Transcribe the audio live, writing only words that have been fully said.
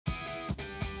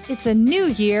It's a new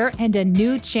year and a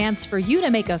new chance for you to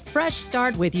make a fresh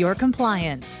start with your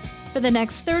compliance. For the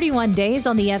next 31 days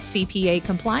on the FCPA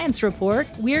Compliance Report,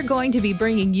 we're going to be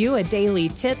bringing you a daily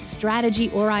tip,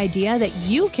 strategy, or idea that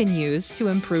you can use to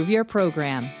improve your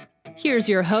program. Here's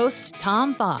your host,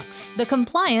 Tom Fox, the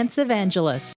Compliance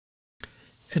Evangelist.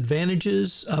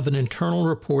 Advantages of an internal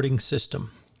reporting system.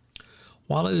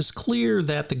 While it is clear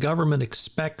that the government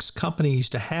expects companies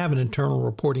to have an internal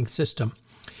reporting system,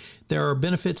 there are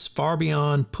benefits far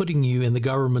beyond putting you in the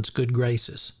government's good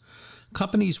graces.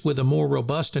 Companies with a more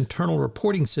robust internal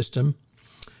reporting system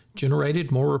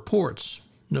generated more reports.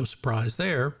 No surprise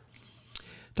there.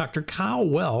 Dr. Kyle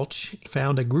Welch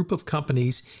found a group of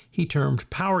companies he termed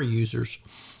power users,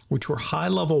 which were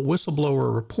high-level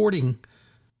whistleblower reporting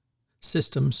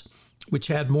systems which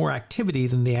had more activity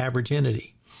than the average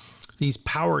entity. These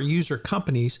power user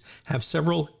companies have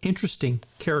several interesting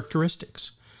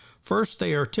characteristics. First,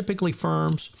 they are typically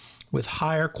firms with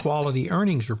higher quality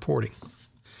earnings reporting.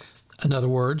 In other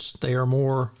words, they are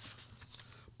more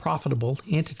profitable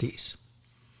entities.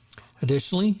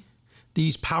 Additionally,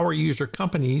 these power user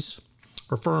companies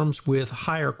are firms with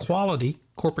higher quality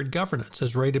corporate governance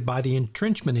as rated by the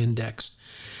Entrenchment Index,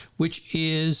 which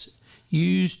is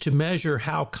used to measure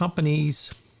how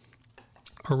companies,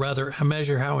 or rather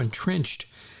measure how entrenched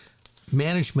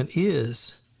management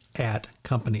is at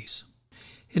companies.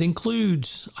 It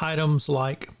includes items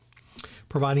like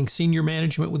providing senior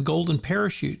management with golden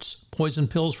parachutes, poison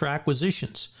pills for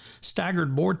acquisitions,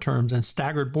 staggered board terms, and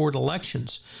staggered board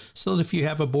elections, so that if you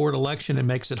have a board election, it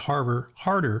makes it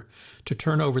harder to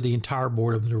turn over the entire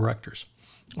board of directors.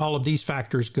 All of these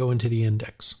factors go into the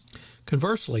index.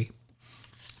 Conversely,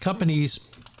 companies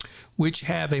which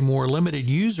have a more limited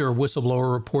user of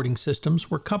whistleblower reporting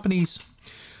systems were companies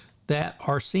that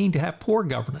are seen to have poor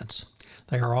governance.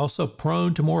 They are also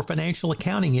prone to more financial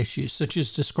accounting issues, such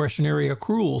as discretionary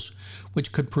accruals,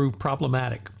 which could prove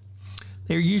problematic.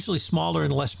 They are usually smaller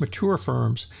and less mature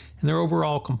firms, and their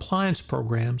overall compliance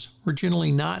programs were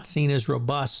generally not seen as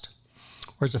robust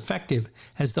or as effective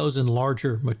as those in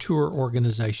larger, mature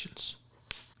organizations.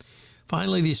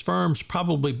 Finally, these firms,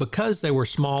 probably because they were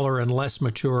smaller and less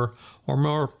mature, are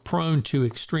more prone to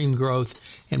extreme growth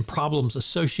and problems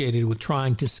associated with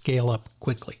trying to scale up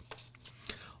quickly.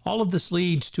 All of this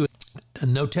leads to a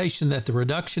notation that the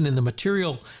reduction in the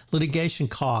material litigation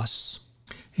costs,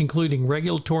 including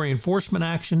regulatory enforcement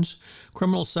actions,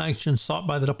 criminal sanctions sought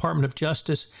by the Department of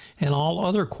Justice, and all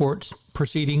other court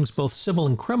proceedings, both civil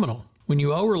and criminal. When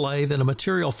you overlay that a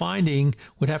material finding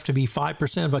would have to be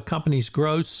 5% of a company's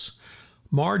gross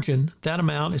margin, that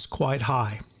amount is quite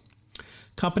high.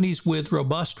 Companies with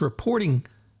robust reporting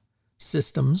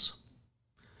systems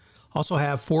also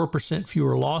have 4%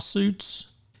 fewer lawsuits.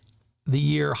 The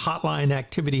year hotline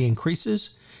activity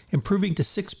increases, improving to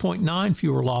 6.9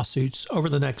 fewer lawsuits over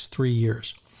the next 3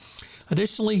 years.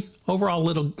 Additionally, overall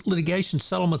litigation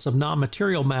settlements of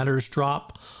non-material matters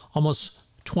drop almost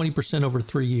 20% over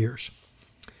 3 years.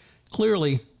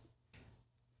 Clearly,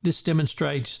 this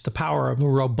demonstrates the power of a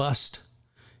robust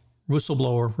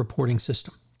whistleblower reporting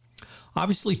system.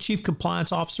 Obviously, chief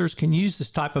compliance officers can use this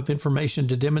type of information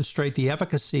to demonstrate the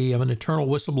efficacy of an internal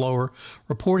whistleblower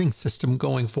reporting system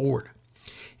going forward.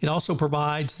 It also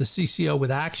provides the CCO with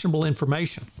actionable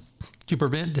information to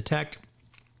prevent, detect,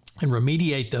 and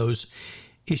remediate those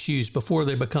issues before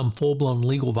they become full-blown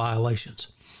legal violations.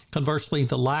 Conversely,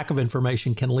 the lack of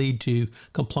information can lead to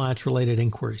compliance-related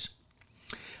inquiries.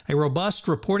 A robust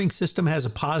reporting system has a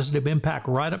positive impact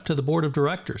right up to the board of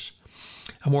directors.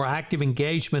 A more active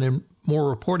engagement and more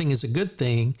reporting is a good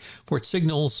thing, for it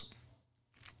signals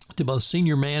to both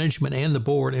senior management and the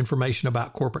board information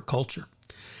about corporate culture.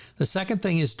 The second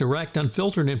thing is direct,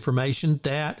 unfiltered information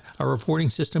that a reporting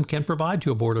system can provide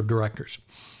to a board of directors.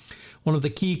 One of the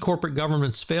key corporate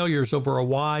governance failures over a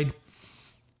wide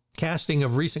casting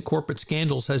of recent corporate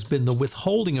scandals has been the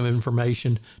withholding of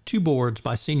information to boards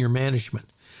by senior management.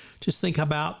 Just think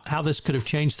about how this could have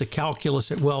changed the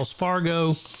calculus at Wells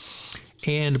Fargo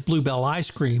and Bluebell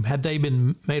Ice Cream had they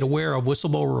been made aware of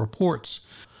whistleblower reports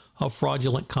of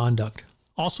fraudulent conduct.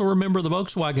 Also remember the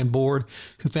Volkswagen board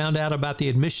who found out about the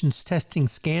admissions testing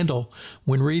scandal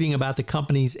when reading about the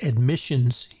company's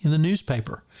admissions in the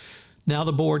newspaper. Now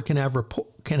the board can have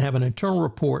an internal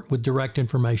report with direct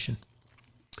information.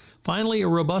 Finally, a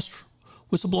robust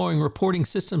whistleblowing reporting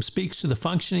system speaks to the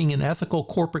functioning and ethical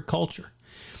corporate culture.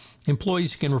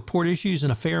 Employees who can report issues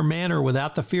in a fair manner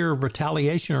without the fear of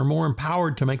retaliation are more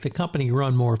empowered to make the company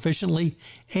run more efficiently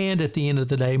and, at the end of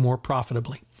the day, more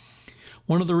profitably.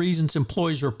 One of the reasons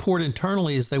employees report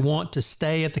internally is they want to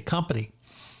stay at the company.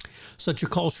 Such a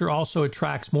culture also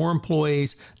attracts more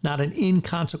employees, not an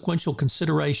inconsequential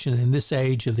consideration in this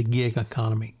age of the gig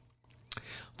economy.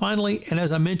 Finally, and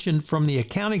as I mentioned from the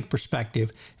accounting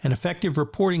perspective, an effective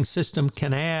reporting system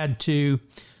can aid to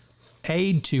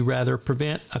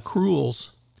prevent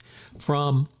accruals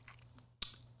from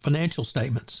financial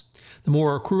statements. The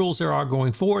more accruals there are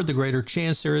going forward, the greater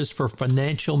chance there is for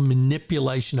financial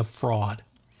manipulation of fraud.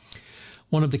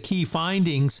 One of the key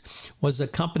findings was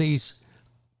that companies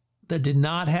that did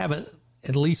not have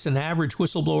at least an average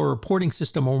whistleblower reporting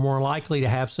system are more likely to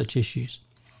have such issues.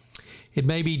 It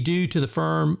may be due to the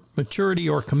firm maturity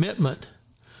or commitment,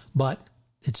 but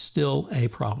it's still a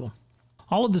problem.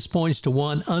 All of this points to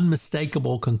one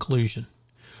unmistakable conclusion.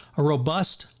 A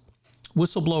robust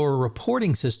whistleblower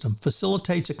reporting system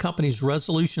facilitates a company's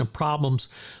resolution of problems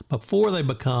before they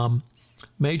become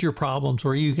major problems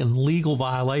or even legal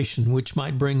violation, which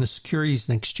might bring the Securities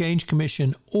and Exchange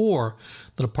Commission or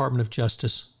the Department of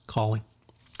Justice calling.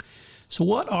 So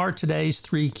what are today's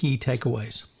 3 key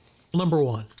takeaways? Number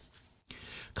 1,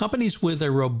 companies with a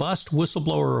robust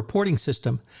whistleblower reporting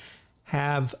system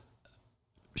have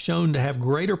shown to have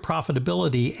greater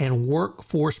profitability and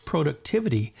workforce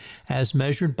productivity as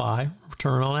measured by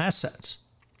return on assets.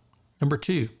 Number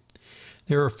 2,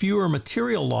 there are fewer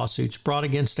material lawsuits brought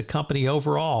against a company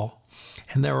overall,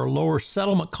 and there are lower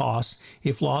settlement costs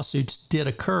if lawsuits did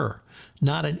occur,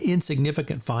 not an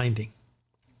insignificant finding.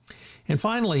 And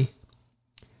finally,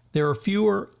 there are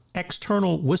fewer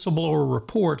external whistleblower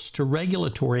reports to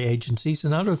regulatory agencies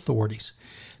and other authorities.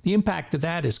 The impact of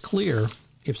that is clear.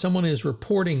 If someone is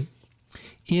reporting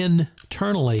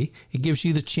internally, it gives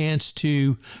you the chance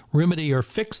to remedy or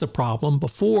fix the problem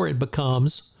before it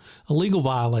becomes a legal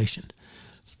violation.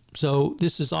 So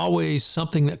this is always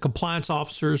something that compliance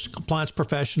officers, compliance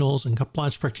professionals, and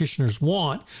compliance practitioners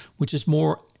want, which is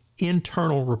more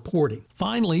internal reporting.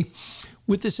 Finally,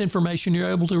 with this information, you're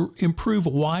able to improve a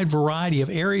wide variety of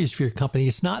areas for your company.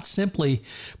 It's not simply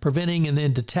preventing and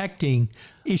then detecting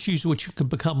issues which could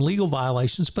become legal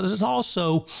violations, but it's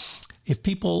also, if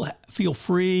people feel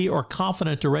free or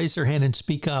confident to raise their hand and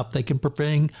speak up, they can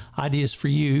bring ideas for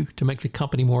you to make the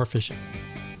company more efficient.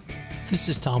 This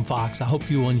is Tom Fox. I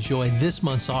hope you will enjoy this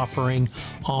month's offering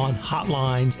on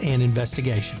hotlines and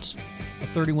investigations.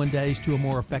 31 Days to a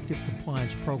More Effective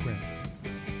Compliance Program.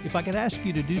 If I could ask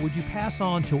you to do, would you pass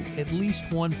on to at least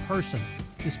one person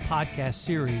this podcast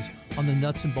series on the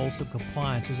nuts and bolts of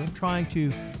compliance, as I'm trying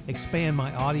to expand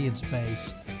my audience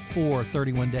base for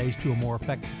 31 Days to a More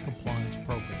Effective Compliance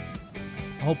Program.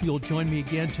 I hope you'll join me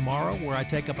again tomorrow, where I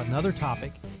take up another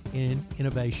topic in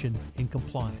innovation in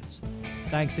compliance.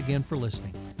 Thanks again for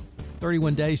listening.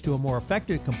 31 Days to a More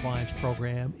Effective Compliance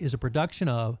Program is a production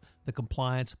of the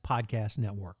Compliance Podcast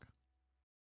Network.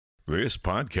 This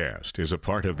podcast is a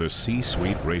part of the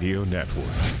C-Suite Radio Network.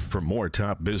 For more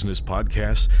top business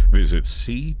podcasts, visit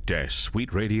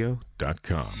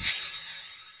c-suiteradio.com.